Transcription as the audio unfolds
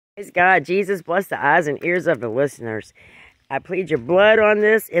Praise God. Jesus, bless the eyes and ears of the listeners. I plead your blood on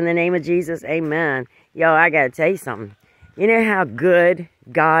this in the name of Jesus. Amen. Yo, I got to tell you something. You know how good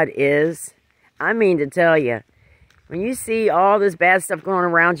God is? I mean to tell you, when you see all this bad stuff going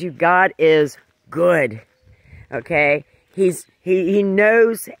around you, God is good. Okay? He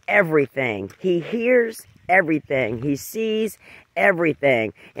knows everything. He hears everything. He sees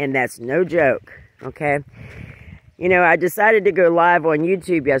everything. And that's no joke. Okay? You know, I decided to go live on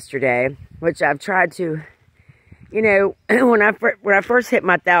YouTube yesterday, which I've tried to, you know, when I first hit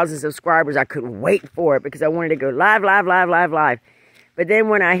my 1,000 subscribers, I couldn't wait for it because I wanted to go live. But then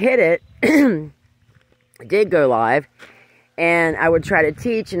when I hit it, I did go live, and I would try to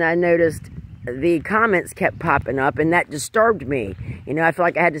teach, and I noticed the comments kept popping up, and that disturbed me. You know, I feel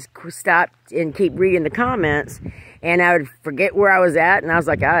like I had to stop and keep reading the comments, and I would forget where I was at, and I was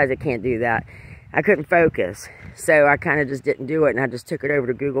like, I can't do that. I couldn't focus. So I kind of just didn't do it, and I just took it over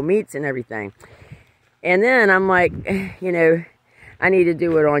to Google Meets and everything. And then I'm like, you know, I need to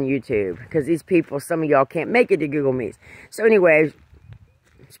do it on YouTube, because these people, some of y'all can't make it to Google Meets. So anyway,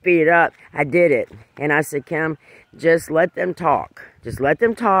 speed it up. I did it. And I said, Kim, just let them talk. Just let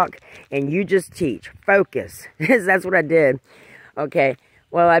them talk, and you just teach. Focus. That's what I did. Okay.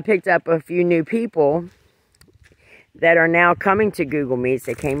 Well, I picked up a few new people that are now coming to Google Meets.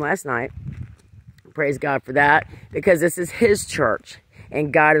 They came last night. Praise God for that, because this is His church,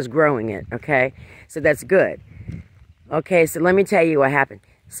 and God is growing it, okay? So that's good. Okay, so let me tell you what happened.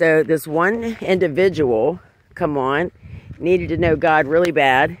 So this one individual, come on, needed to know God really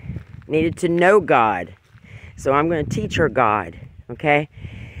bad, needed to know God. So I'm going to teach her God, okay?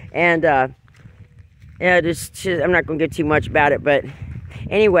 And, yeah, I'm not going to get too much about it, but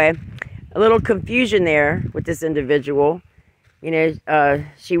anyway, a little confusion there with this individual. You know,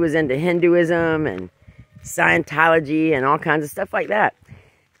 she was into Hinduism and Scientology and all kinds of stuff like that.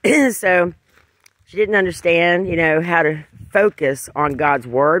 So she didn't understand, you know, how to focus on God's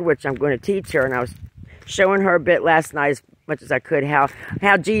Word, which I'm going to teach her. And I was showing her a bit last night as much as I could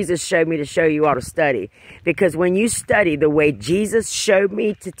how Jesus showed me to show you all to study. Because when you study the way Jesus showed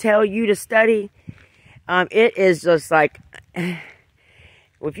me to tell you to study, it is just like,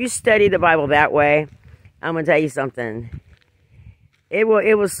 if you study the Bible that way, I'm going to tell you something. It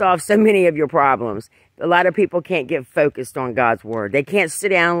will solve so many of your problems. A lot of people can't get focused on God's Word. They can't sit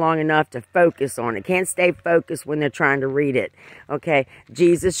down long enough to focus on it. Can't stay focused when they're trying to read it. Okay?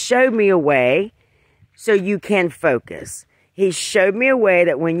 Jesus showed me a way so you can focus. He showed me a way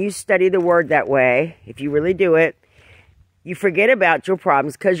that when you study the Word that way, if you really do it, you forget about your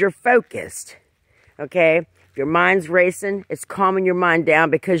problems because you're focused. Okay? If your mind's racing, it's calming your mind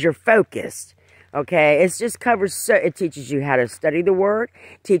down because you're focused. Okay, it's just covers, so it teaches you how to study the Word,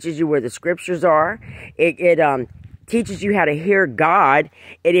 teaches you where the Scriptures are, it teaches you how to hear God,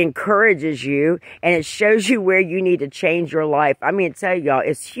 it encourages you, and it shows you where you need to change your life. I mean, I tell y'all,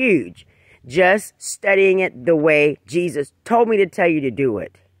 it's huge. Just studying it the way Jesus told me to tell you to do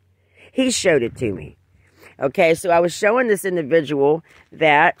it. He showed it to me. Okay, so I was showing this individual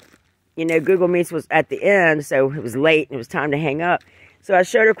that, you know, Google Meets was at the end, so it was late and it was time to hang up. So I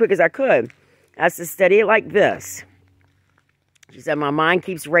showed her quick as I could. I said, study it like this. She said, my mind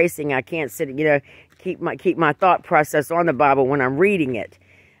keeps racing. I can't sit, you know, keep my thought process on the Bible when I'm reading it.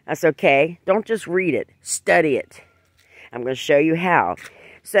 I said, okay, don't just read it. Study it. I'm going to show you how.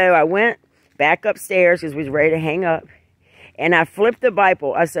 So I went back upstairs because we was ready to hang up. And I flipped the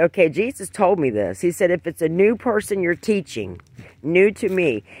Bible. I said, okay, Jesus told me this. He said, if it's a new person you're teaching, new to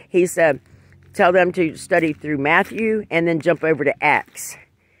me, he said, tell them to study through Matthew and then jump over to Acts.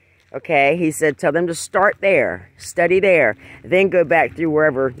 Okay, he said, tell them to start there, study there, then go back through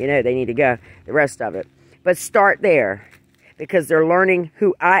wherever, you know, they need to go, the rest of it. But start there, because they're learning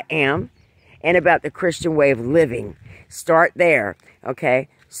who I am and about the Christian way of living. Start there, okay?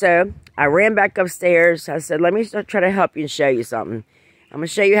 So I ran back upstairs. I said, let me try to help you and show you something. I'm going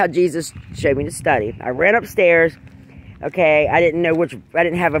to show you how Jesus showed me to study. I ran upstairs, okay? I didn't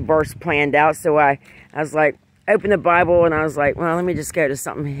have a verse planned out, so I was like, open the Bible, and I was like, well, let me just go to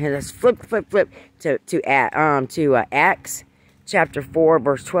something here. Let's flip to Acts chapter 4,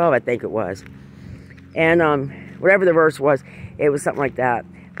 verse 12, I think it was. And whatever the verse was, it was something like that.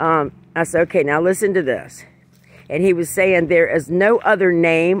 I said, okay, now listen to this. And he was saying, there is no other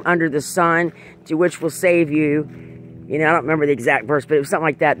name under the sun to which will save you. You know, I don't remember the exact verse, but it was something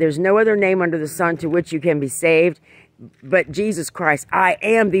like that. There's no other name under the sun to which you can be saved but Jesus Christ. I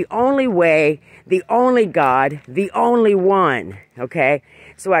am the only way, the only God, the only one. Okay?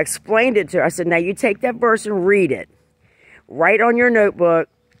 So I explained it to her. I said, now you take that verse and read it. Write on your notebook,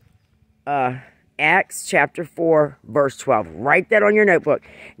 Acts chapter 4, verse 12. Write that on your notebook.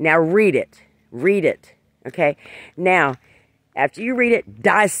 Now read it. Read it. Okay? Now, after you read it,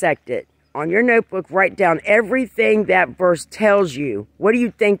 dissect it. On your notebook, write down everything that verse tells you. What do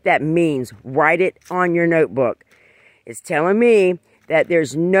you think that means? Write it on your notebook. It's telling me that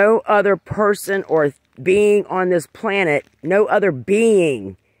there's no other person or being on this planet, no other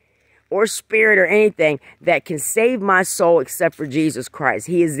being or spirit or anything that can save my soul except for Jesus Christ.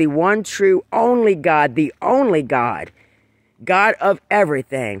 He is the one true, only God, the only God. God of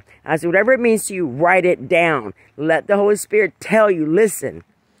everything. I said, whatever it means to you, write it down. Let the Holy Spirit tell you, listen.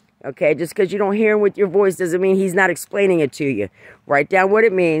 Okay, just because you don't hear him with your voice doesn't mean he's not explaining it to you. Write down what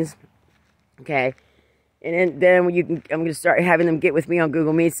it means. Okay, and then I'm going to start having them get with me on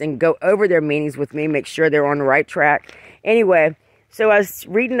Google Meets and go over their meetings with me, make sure they're on the right track. Anyway, so I was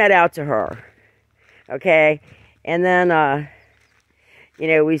reading that out to her. Okay, and then, you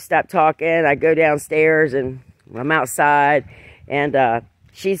know, we stopped talking. I go downstairs and I'm outside and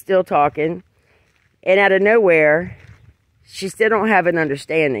she's still talking. And out of nowhere, she still don't have an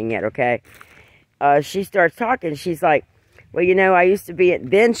understanding yet, okay? She starts talking. She's like, well, you know, I used to be...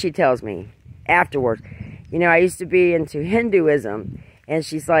 Then she tells me afterwards, you know, I used to be into Hinduism. And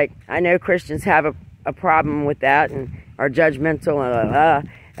she's like, I know Christians have a problem with that and are judgmental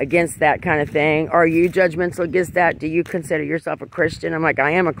against that kind of thing. Are you judgmental against that? Do you consider yourself a Christian? I'm like,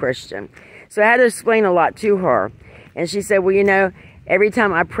 I am a Christian. So I had to explain a lot to her. And she said, well, you know, every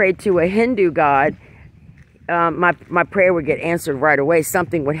time I prayed to a Hindu god, my prayer would get answered right away.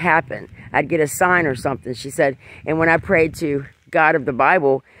 Something would happen. I'd get a sign or something, she said. And when I prayed to God of the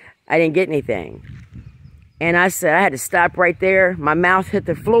Bible, I didn't get anything. And I said, I had to stop right there. My mouth hit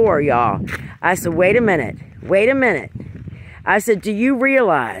the floor, y'all. I said, wait a minute. Wait a minute. I said, do you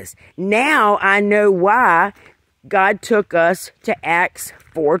realize now I know why God took us to Acts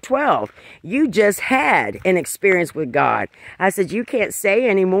 4:12. You just had an experience with God. I said, you can't say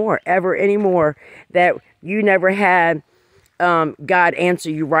anymore, ever anymore, that you never had God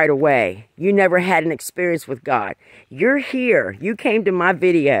answer you right away. You never had an experience with God. You're here. You came to my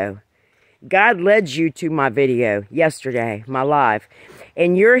video. God led you to my video yesterday, my live.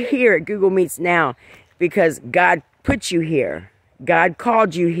 And you're here at Google Meets now because God put you here. God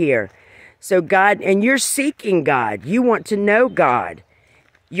called you here. So God, and you're seeking God. You want to know God.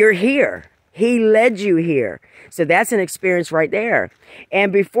 You're here. He led you here. So that's an experience right there.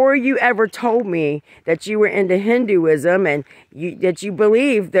 And before you ever told me that you were into Hinduism and that you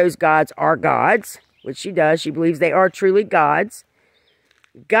believe those gods are gods, which she does, she believes they are truly gods.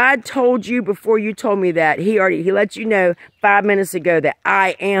 God told you before you told me that. He let you know 5 minutes ago that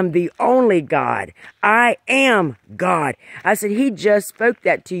I am the only God. I am God. I said, he just spoke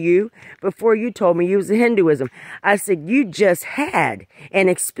that to you before you told me you was in Hinduism. I said, you just had an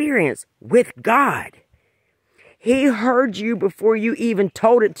experience with God. He heard you before you even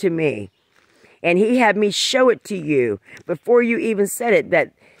told it to me. And he had me show it to you before you even said it,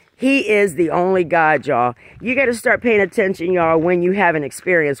 that he is the only God, y'all. You got to start paying attention, y'all, when you have an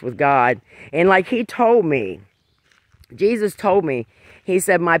experience with God. And like he told me, Jesus told me, he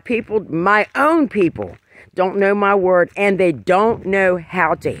said, my people, my own people, don't know my word, and they don't know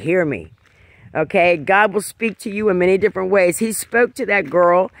how to hear me. Okay, God will speak to you in many different ways. He spoke to that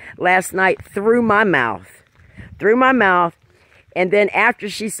girl last night through my mouth. Through my mouth. And then after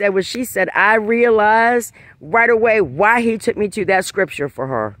she said what she said, I realized right away why he took me to that scripture for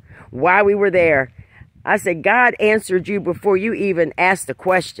her. Why we were there. I said, God answered you before you even asked the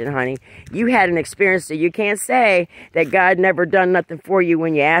question, honey. You had an experience that you can't say that God never done nothing for you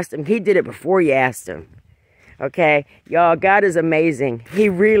when you asked him. He did it before you asked him. Okay? Y'all, God is amazing. He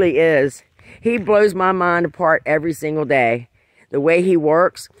really is. He blows my mind apart every single day. The way he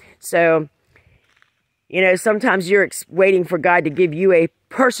works. So, you know, sometimes you're waiting for God to give you a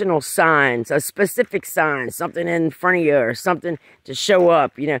personal sign, a specific sign, something in front of you or something to show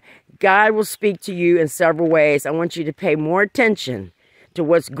up. You know, God will speak to you in several ways. I want you to pay more attention to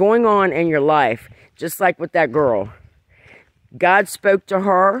what's going on in your life, just like with that girl. God spoke to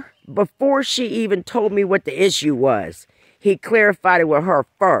her before she even told me what the issue was. He clarified it with her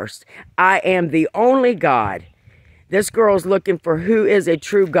first. I am the only God. This girl's looking for who is a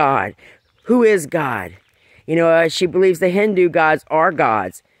true God. Who is God? You know, she believes the Hindu gods are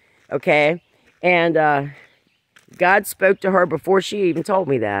gods, okay? And God spoke to her before she even told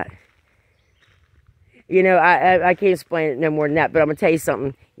me that. You know, I can't explain it no more than that, but I'm going to tell you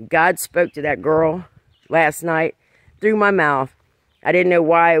something. God spoke to that girl last night through my mouth, I didn't know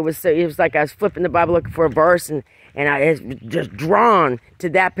why it was so. It was like I was flipping the Bible looking for a verse, and I was just drawn to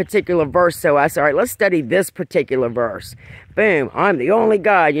that particular verse. So I said, all right, let's study this particular verse. Boom, I'm the only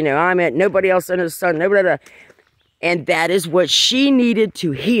God, you know, I'm it, nobody else under the sun, nobody. And that is what she needed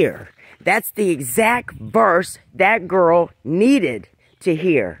to hear. That's the exact verse that girl needed to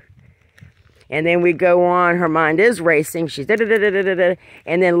hear. And then we go on, her mind is racing, she's da-da-da-da-da-da,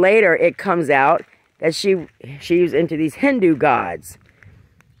 and then later it comes out that she's into these Hindu gods,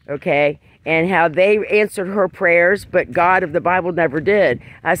 okay? And how they answered her prayers, but God of the Bible never did.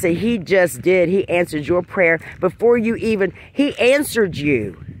 I say, he just did. He answered your prayer before you even, he answered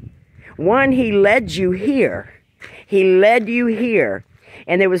you. One, he led you here. He led you here.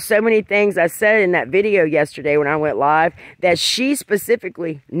 And there was so many things I said in that video yesterday when I went live that she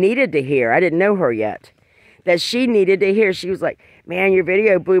specifically needed to hear. I didn't know her yet. That she needed to hear. She was like, man, your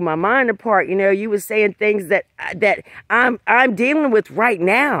video blew my mind apart. You know, you were saying things that I'm dealing with right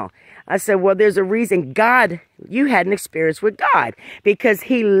now. I said, well, there's a reason God, you had an experience with God because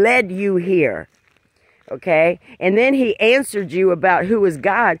he led you here. Okay. And then he answered you about who is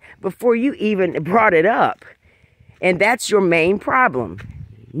God before you even brought it up. And that's your main problem.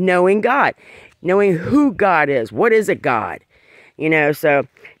 Knowing God, knowing who God is. What is a God? You know, so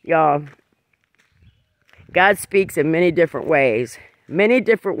y'all, God speaks in many different ways. Many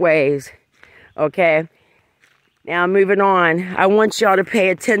different ways. Okay. Now, moving on, I want y'all to pay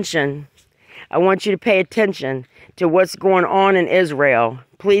attention. I want you to pay attention to what's going on in Israel.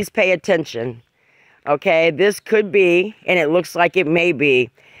 Please pay attention. Okay, this could be, and it looks like it may be,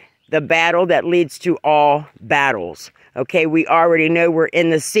 the battle that leads to all battles. Okay, we already know we're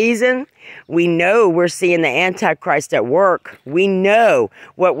in the season. We know we're seeing the Antichrist at work. We know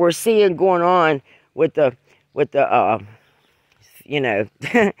what we're seeing going on with the you know,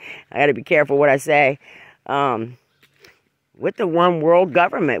 I got to be careful what I say. With the one world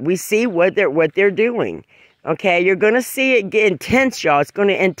government, we see what they're doing. Okay, you're going to see it get intense, y'all. It's going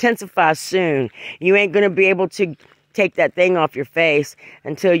to intensify soon. You ain't going to be able to take that thing off your face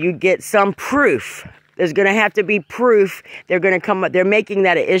until you get some proof. There's going to have to be proof. They're going to come up. They're making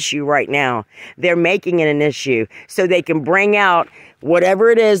that an issue right now. They're making it an issue so they can bring out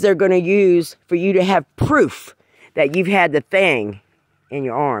whatever it is they're going to use for you to have proof that you've had the thing in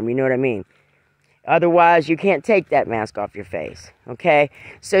your arm. You know what I mean? Otherwise, you can't take that mask off your face, okay?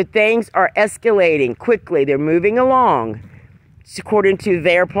 So things are escalating quickly. They're moving along according to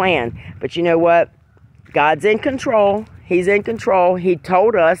their plan. But you know what? God's in control. He's in control. He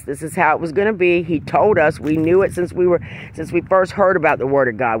told us this is how it was going to be. He told us. We knew it since we first heard about the Word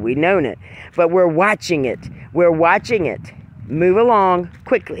of God. We've known it. But we're watching it. We're watching it move along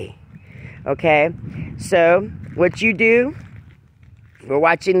quickly, okay? So what you do... We're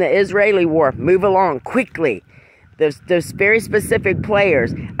watching the Israeli war move along quickly. There's very specific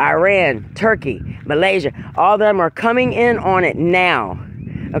players. Iran, Turkey, Malaysia, all of them are coming in on it now.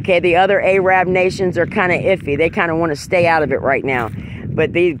 Okay, the other Arab nations are kind of iffy. They kind of want to stay out of it right now.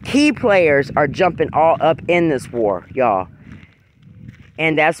 But the key players are jumping all up in this war, y'all.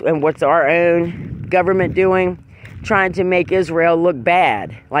 And what's our own government doing? Trying to make Israel look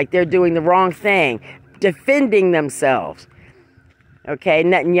bad. Like they're doing the wrong thing. Defending themselves. Okay,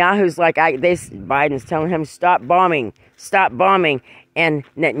 Netanyahu's like, Biden's telling him, stop bombing. And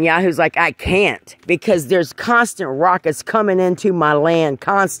Netanyahu's like, I can't because there's constant rockets coming into my land,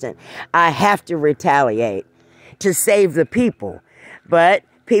 constant. I have to retaliate to save the people. But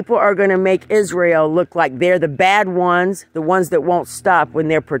people are going to make Israel look like they're the bad ones, the ones that won't stop when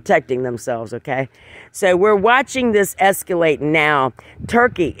they're protecting themselves, okay? So we're watching this escalate now.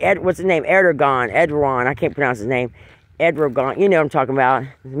 Turkey, what's his name? Erdogan, I can't pronounce his name. Erdogan, you know what I'm talking about,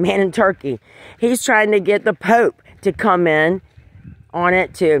 the man in Turkey. He's trying to get the Pope to come in on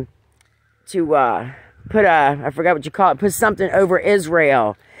it to put I forgot what you call it, put something over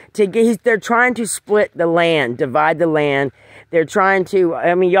Israel. They're trying to split the land, divide the land. They're trying to,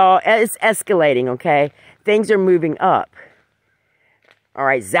 I mean, y'all, it's escalating, okay? Things are moving up. All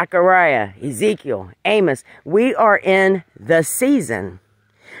right, Zechariah, Ezekiel, Amos. We are in the season.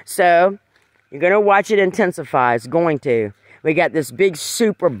 So... you're going to watch it intensify. It's going to. We got this big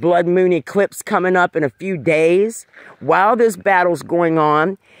super blood moon eclipse coming up in a few days. While this battle's going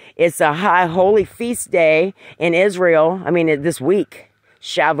on, it's a high holy feast day in Israel. I mean, this week.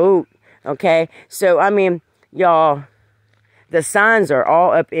 Shavuot. Okay? So, I mean, y'all, the signs are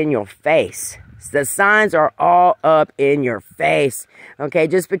all up in your face. The signs are all up in your face, okay?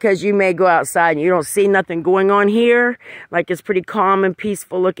 Just because you may go outside and you don't see nothing going on here, like it's pretty calm and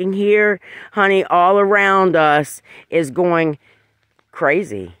peaceful looking here, honey, all around us is going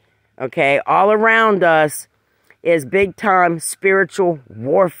crazy, okay? All around us is big time spiritual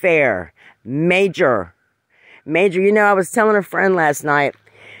warfare. Major. You know, I was telling a friend last night,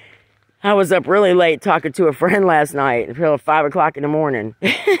 I was up really late talking to a friend last night until 5 o'clock in the morning.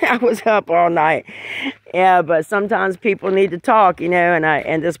 I was up all night. Yeah, but sometimes people need to talk, you know,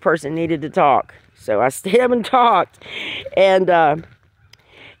 and this person needed to talk. So I stayed up and talked. And,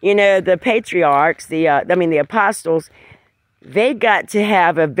 you know, the patriarchs, the apostles, they got to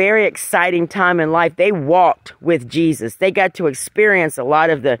have a very exciting time in life. They walked with Jesus. They got to experience a lot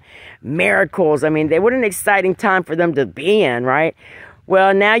of the miracles. I mean, what an exciting time for them to be in, right?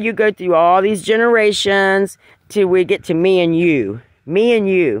 Well, now you go through all these generations till we get to me and you. Me and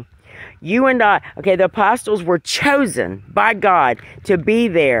you. You and I. Okay, the apostles were chosen by God to be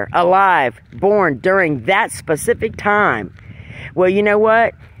there, alive, born during that specific time. Well, you know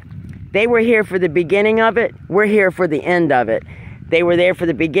what? They were here for the beginning of it. We're here for the end of it. They were there for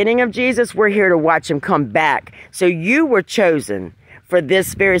the beginning of Jesus. We're here to watch him come back. So you were chosen for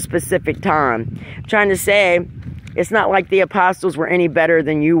this very specific time. I'm trying to say, it's not like the apostles were any better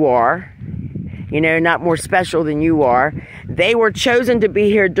than you are. You know, not more special than you are. They were chosen to be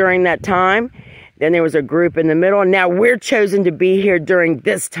here during that time. Then there was a group in the middle. And now we're chosen to be here during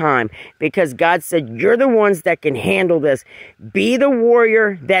this time. Because God said, you're the ones that can handle this. Be the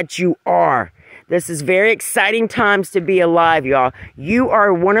warrior that you are. This is very exciting times to be alive, y'all. You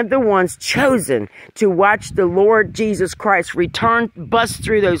are one of the ones chosen to watch the Lord Jesus Christ return, bust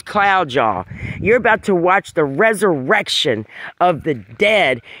through those clouds, y'all. You're about to watch the resurrection of the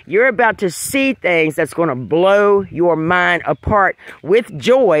dead. You're about to see things that's going to blow your mind apart with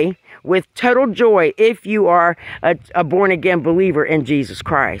joy, with total joy, if you are a born-again believer in Jesus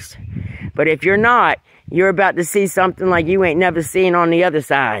Christ. But if you're not, you're about to see something like you ain't never seen on the other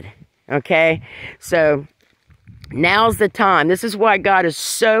side. Okay, so now's the time. This is why God is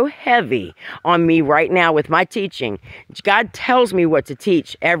so heavy on me right now with my teaching. God tells me what to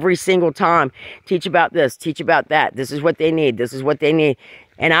teach every single time. Teach about this, teach about that. This is what they need. This is what they need.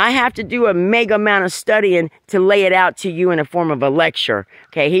 And I have to do a mega amount of studying to lay it out to you in a form of a lecture.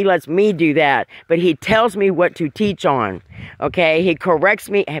 Okay, he lets me do that, but he tells me what to teach on. Okay, he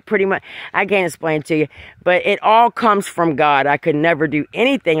corrects me pretty much. I can't explain to you, but it all comes from God. I could never do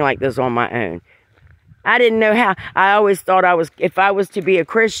anything like this on my own. I didn't know how. I always thought if I was to be a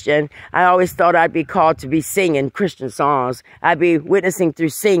Christian, I always thought I'd be called to be singing Christian songs. I'd be witnessing through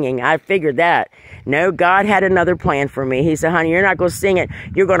singing. I figured that. No, God had another plan for me. He said, honey, you're not going to sing it.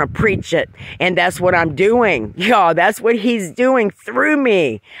 You're going to preach it. And that's what I'm doing. Y'all, that's what he's doing through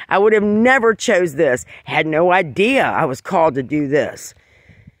me. I would have never chose this. Had no idea I was called to do this.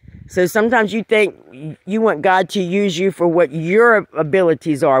 So sometimes you think you want God to use you for what your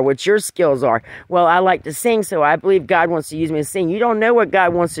abilities are, what your skills are. Well, I like to sing, so I believe God wants to use me to sing. You don't know what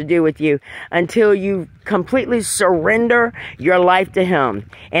God wants to do with you until you completely surrender your life to him.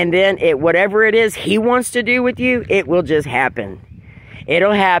 And then whatever it is he wants to do with you, it will just happen.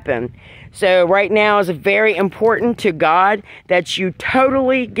 It'll happen. So right now is very important to God that you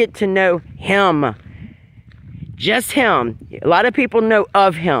totally get to know him. Just him. A lot of people know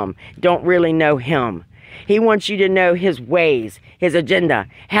of him, don't really know him. He wants you to know his ways, his agenda,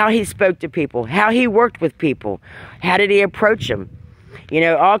 how he spoke to people, how he worked with people, how did he approach them. You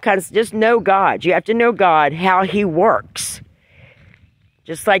know, all kinds. Just know God. You have to know God, how he works.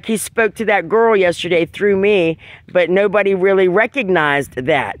 Just like he spoke to that girl yesterday through me, but nobody really recognized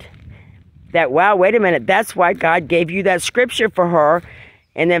that. That, wow, wait a minute, that's why God gave you that scripture for her.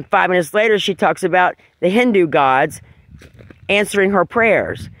 And then 5 minutes later, she talks about the Hindu gods answering her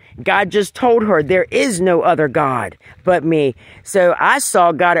prayers. God just told her there is no other God but me. So I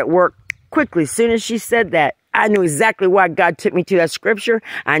saw God at work quickly. As soon as she said that, I knew exactly why God took me to that scripture.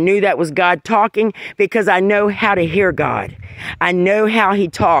 I knew that was God talking because I know how to hear God. I know how he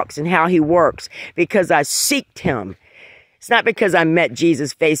talks and how he works because I seeked him. It's not because I met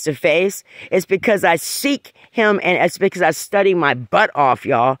Jesus face to face. It's because I seek him, and it's because I study my butt off,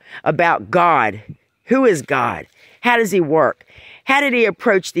 y'all, about God. Who is God? How does he work? How did he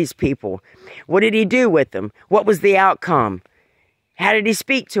approach these people? What did he do with them? What was the outcome? How did he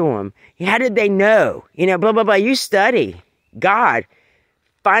speak to them? How did they know? You know, blah, blah, blah. You study God.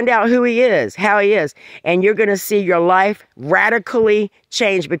 Find out who he is, how he is, and you're going to see your life radically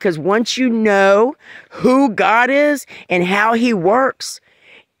change, because once you know who God is and how he works,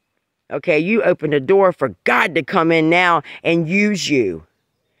 okay, you open the door for God to come in now and use you.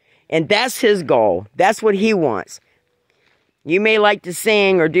 And that's his goal. That's what he wants. You may like to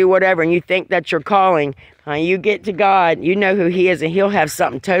sing or do whatever, and you think that's your calling. You get to God, you know who he is, and he'll have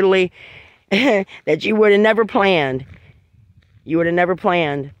something totally that you would have never planned. You would have never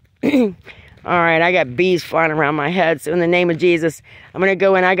planned. All right, I got bees flying around my head. So in the name of Jesus, I'm going to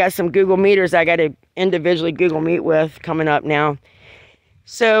go in. I got some Google Meeters I got to individually Google Meet with coming up now.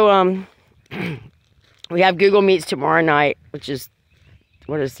 So we have Google Meets tomorrow night, which is,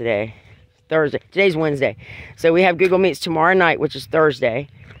 what is today? Thursday. Today's Wednesday. So we have Google Meets tomorrow night, which is Thursday.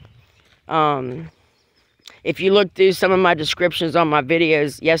 If you look through some of my descriptions on my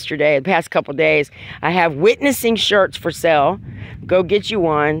videos yesterday, the past couple days, I have witnessing shirts for sale. Go get you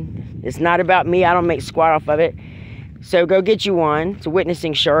one. It's not about me. I don't make squat off of it. So go get you one. It's a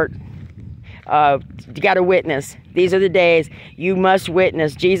witnessing shirt. You got to witness. These are the days you must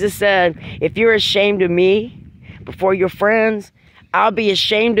witness. Jesus said, if you're ashamed of me before your friends, I'll be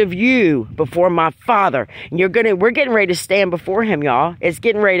ashamed of you before my Father. And we're getting ready to stand before him, y'all. It's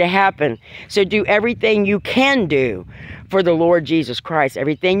getting ready to happen. So do everything you can do for the Lord Jesus Christ.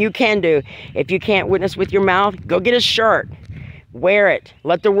 Everything you can do. If you can't witness with your mouth, go get a shirt. Wear it.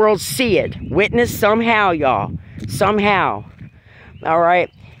 Let the world see it. Witness somehow, y'all. Somehow. All right.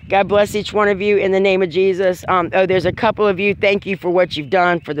 God bless each one of you in the name of Jesus. There's a couple of you. Thank you for what you've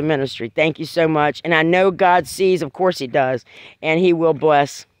done for the ministry. Thank you so much. And I know God sees. Of course he does. And he will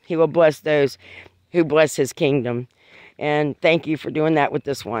bless. He will bless those who bless his kingdom. And thank you for doing that with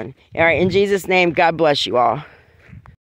this one. All right. In Jesus' name, God bless you all.